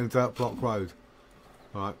soil, I'm getting dirt block road.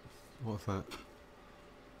 Right, what's that?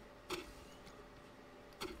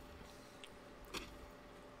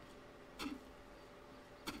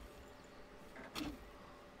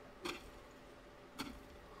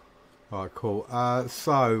 Alright, cool.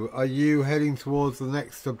 So, are you heading towards the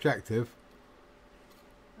next objective?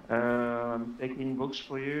 I'm taking books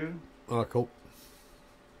for you. Alright, cool.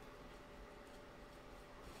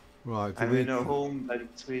 Right, I'm in a home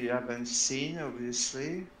that we haven't seen,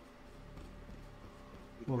 obviously.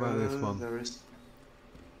 What about this one?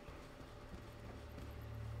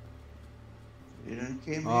 You didn't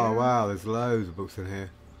came Oh here? wow, there's loads of books in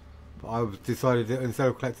here. But I decided that instead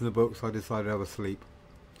of collecting the books, I decided to have a sleep.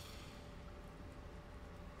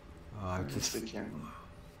 I just fucking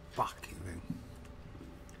thing.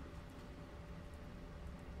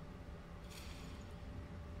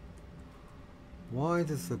 Why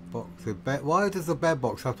does the why does the bed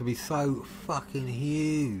box have to be so fucking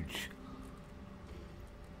huge?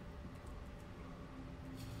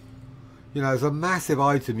 You know, it's a massive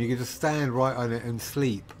item. You can just stand right on it and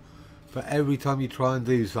sleep. But every time you try and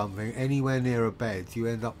do something anywhere near a bed, you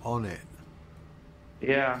end up on it.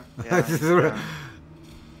 Yeah. Yeah.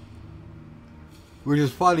 Which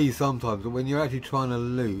is funny sometimes, but when you're actually trying to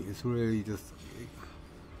loot, it's really just...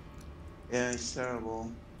 Yeah, it's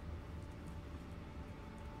terrible.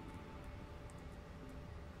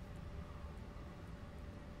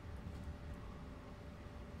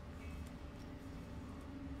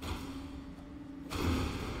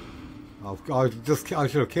 I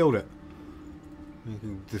should have killed it. You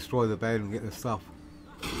can destroy the bed and get the stuff.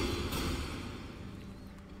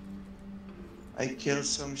 I killed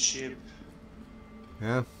some sheep.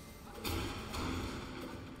 Yeah.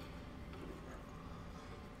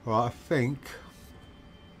 Well, I think...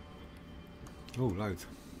 Oh, loads.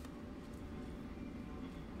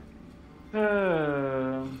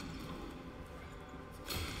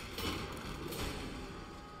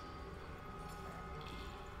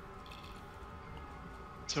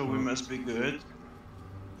 So we must be good.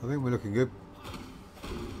 I think we're looking good.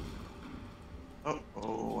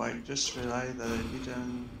 Oh, I just realized that I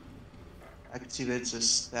didn't activate the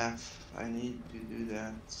staff. I need to do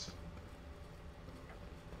that.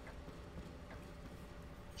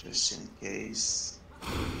 Just in case.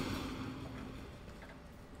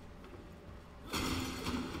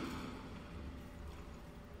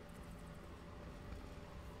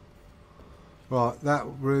 Right,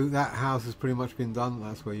 that house has pretty much been done.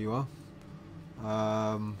 That's where you are.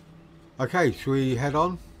 Okay, shall we head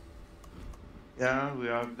on? Yeah, we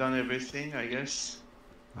have done everything, I guess.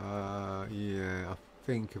 Yeah, I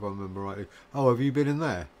think if I remember rightly. Oh, have you been in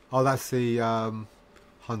there? Oh, that's the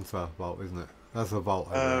Hunter vault, isn't it? That's a vault.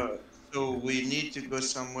 So we need to go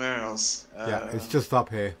somewhere else. Yeah, it's just up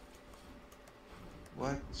here.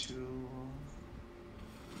 What to...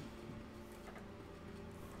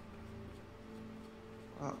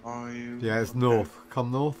 Where are you? Yeah, it's north.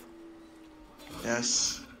 Come north.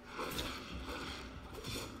 Yes.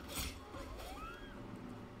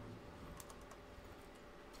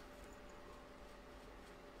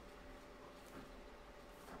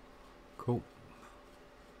 Cool.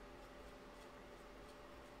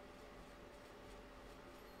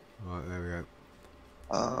 Right, there we go.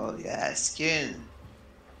 Oh, yeah, skin.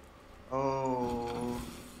 Oh.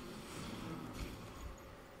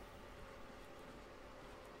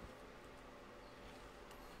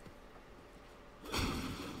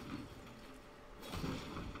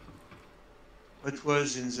 What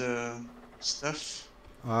was in the stuff?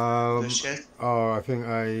 The chest? Oh, I think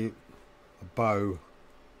a bow.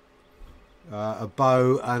 A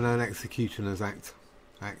bow and an executioner's axe.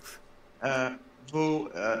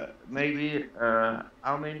 Bow, maybe,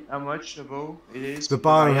 how much a bow it is? The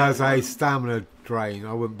bow has a stamina drain.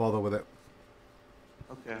 I wouldn't bother with it.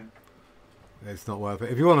 Okay. It's not worth it.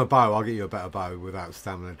 If you want a bow, I'll get you a better bow without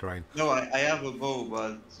stamina drain. No, I have a bow,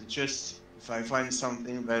 but just if I find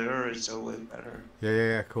something better, it's always better.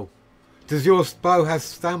 Yeah, cool. Does your bow have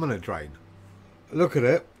stamina drain? Look at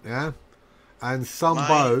it, yeah? And some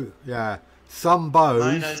bows...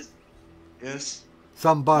 Yes.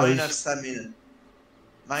 some bows. Mine have stamina.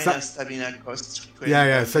 Mine have stamina cost 20.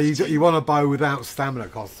 Yeah. So you want a bow without stamina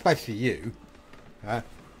cost, especially you. Yeah.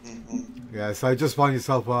 Yeah. So just find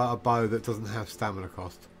yourself a bow that doesn't have stamina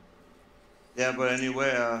cost. Yeah, but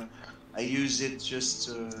anyway, I use it just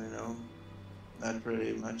to, not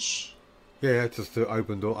really much. Yeah, just to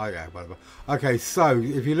open door. Oh, yeah, whatever. Okay, so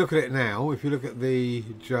if you look at it now, if you look at the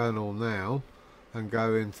journal now, and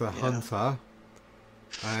go into Hunter,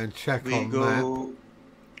 and check on map.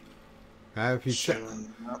 Yeah, if you check.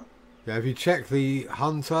 Yeah, if you check the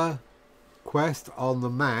Hunter quest on the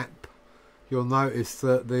map, you'll notice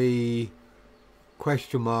that the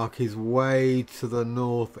question mark is way to the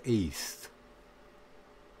northeast.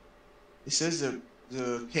 It says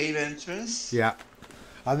the cave entrance? Yeah.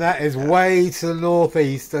 And that is way to the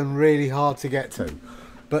northeast and really hard to get to.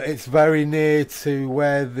 But it's very near to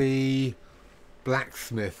where the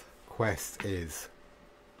blacksmith quest is.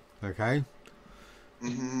 Okay?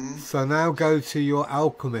 So now go to your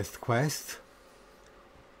alchemist quest.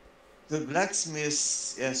 The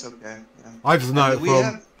blacksmith, yes, okay. Yeah. I just know it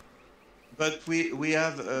from... But we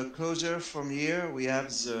have closer from here, we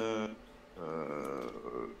have the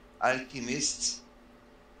alchemist.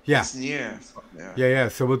 Yeah. It's near from there. Yeah.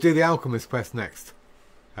 So we'll do the alchemist quest next.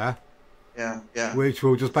 Huh? Yeah. Which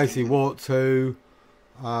will just basically walk to...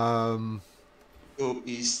 go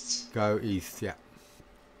east. Go east, yeah.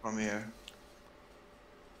 From here.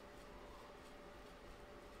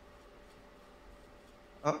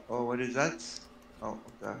 Oh, what is that? Oh,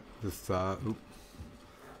 okay.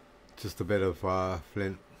 Just a bit of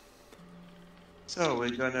flint. So we're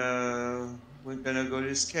gonna go to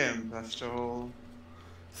this camp after all.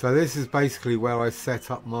 So this is basically where I set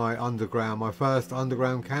up my first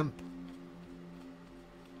underground camp.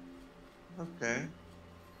 Okay.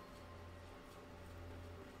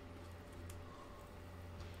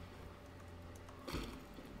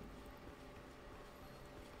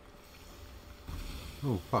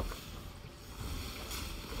 Oh, fuck.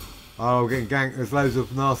 Oh, we're getting ganked. There's loads of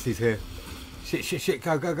nasties here. Shit.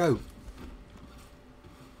 Go.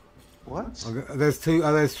 What? There's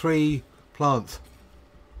three plants.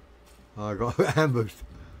 Oh, I got ambushed.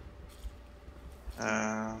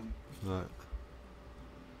 Right.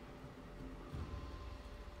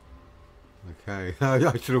 Okay.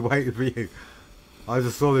 I should have waited for you. I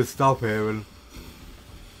just saw this stuff here and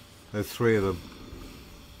there's three of them.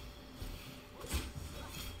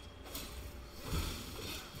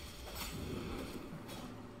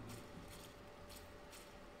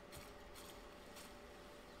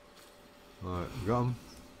 Right, got them.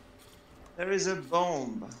 There is a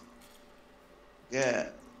bomb. Yeah.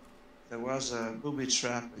 There was a booby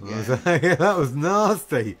trap again. Yeah, that was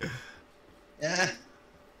nasty. Yeah.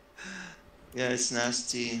 Yeah, it's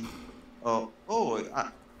nasty. I'm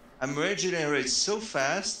regenerating so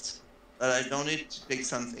fast that I don't need to take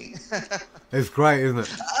something. It's great, isn't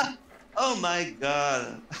it? Oh my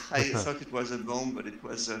god. I thought it was a bomb, but it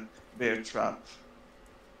was a bear trap.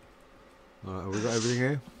 Alright, have we got everything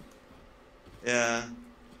here? Yeah.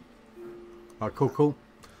 Alright, cool.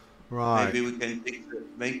 Right. Maybe we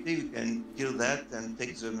can kill that and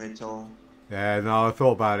take the metal. Yeah, no, I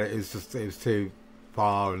thought about it. It was too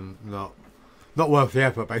far and not worth the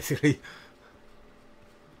effort, basically.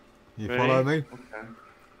 You Really? follow me? Okay.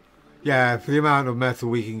 Yeah, for the amount of metal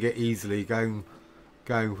we can get easily, going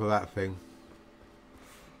for that thing.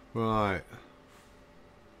 Right.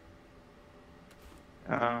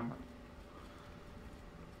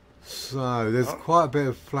 So there's quite a bit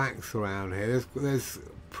of flax around here. There's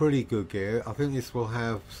pretty good gear. I think this will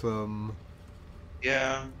have some.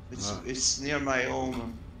 Yeah, it's near my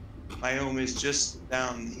home. My home is just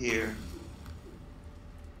down here.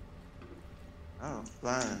 Oh,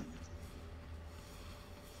 fine.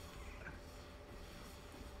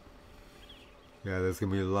 Yeah, there's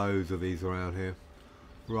gonna be loads of these around here.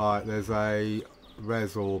 Right, there's a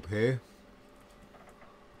res orb here.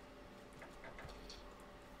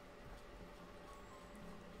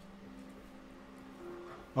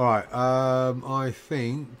 Alright, I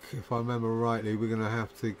think, if I remember rightly, we're going to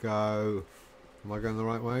have to go... Am I going the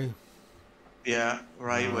right way? Yeah,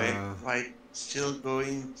 right way. Right, still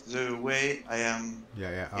going the way I am.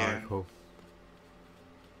 Yeah, alright, cool.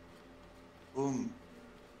 Boom.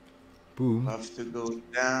 Boom. I have to go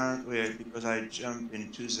down, because I jump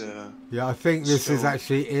into the... Yeah, I think this is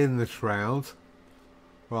actually in the shroud.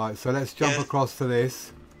 Right, so let's jump across to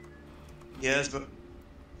this. Yes, but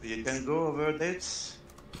you can go over this.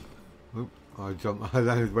 Oop, I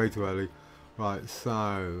landed way too early. Right,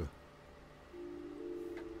 so...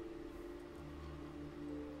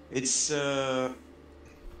 It's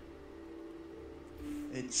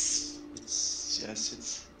It's yes,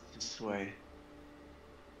 it's this way.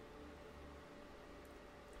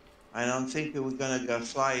 I don't think that we're gonna go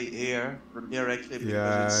fly here directly because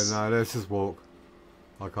Yeah, it's no, let's just walk.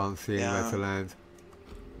 I can't see anywhere to land.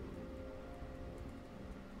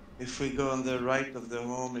 If we go on the right of the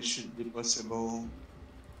home, it should be possible.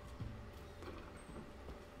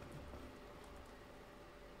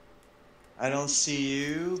 I don't see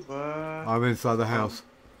you, but I'm inside the house.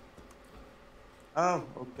 Oh,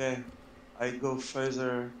 okay. I go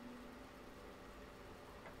further.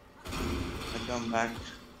 I come back.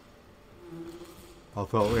 I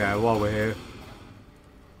thought, yeah, while we're here,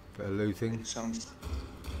 bit of looting. It sounds.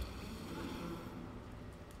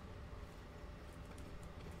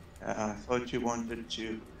 I thought you wanted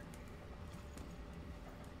to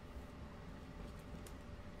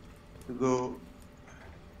go.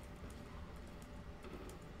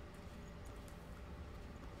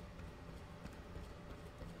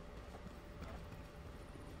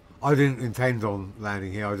 I didn't intend on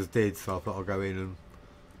landing here, I just did, so I thought I'll go in and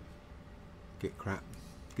get crap,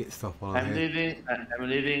 get stuff while I'm here. I'm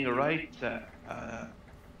living right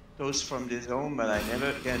close from this home, but I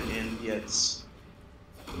never get in yet.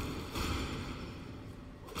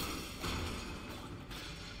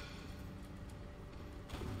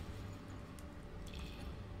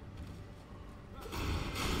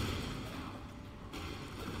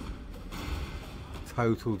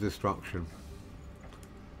 Total destruction.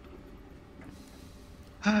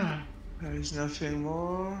 There is nothing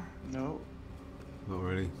more. No. Not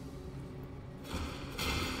really.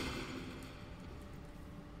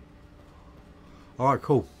 Alright,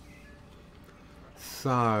 cool.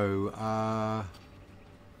 So,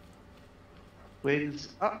 Wait.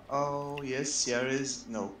 Uh-oh. Yes, there is.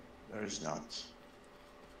 No, there is not.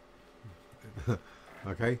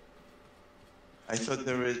 okay. I thought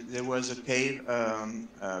there was a cave,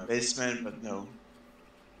 basement, but no.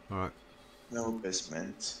 Alright. No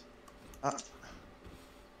basement.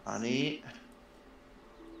 Honey.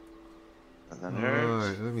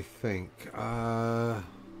 Alright, let me think.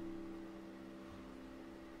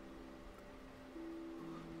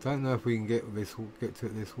 Don't know if we can get to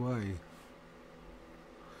it this way.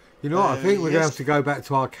 You know what? I think we're going to have to go back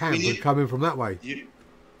to our camp and come in from that way.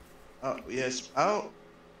 Oh yes. Oh.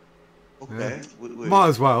 Okay. Yeah. Might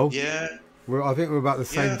as well. Yeah. I think we're about the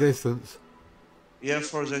same distance. Yeah,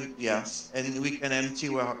 yes, and we can empty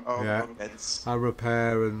our pockets. I'll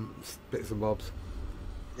repair and bits and bobs.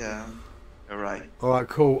 Yeah. All right. All right.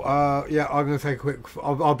 Cool. Yeah, I'm going to take a quick.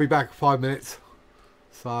 I'll be back in 5 minutes.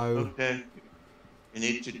 So. Okay. You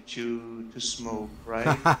need to smoke,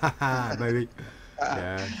 right? Maybe.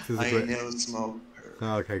 Yeah. I know smoke.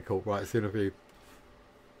 Okay. Cool. Right. See you in a few.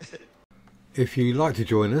 If you'd like to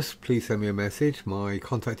join us, please send me a message. My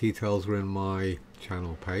contact details are in my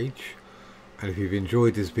channel page. And if you've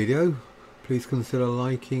enjoyed this video, please consider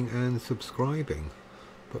liking and subscribing.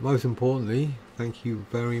 But most importantly, thank you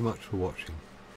very much for watching.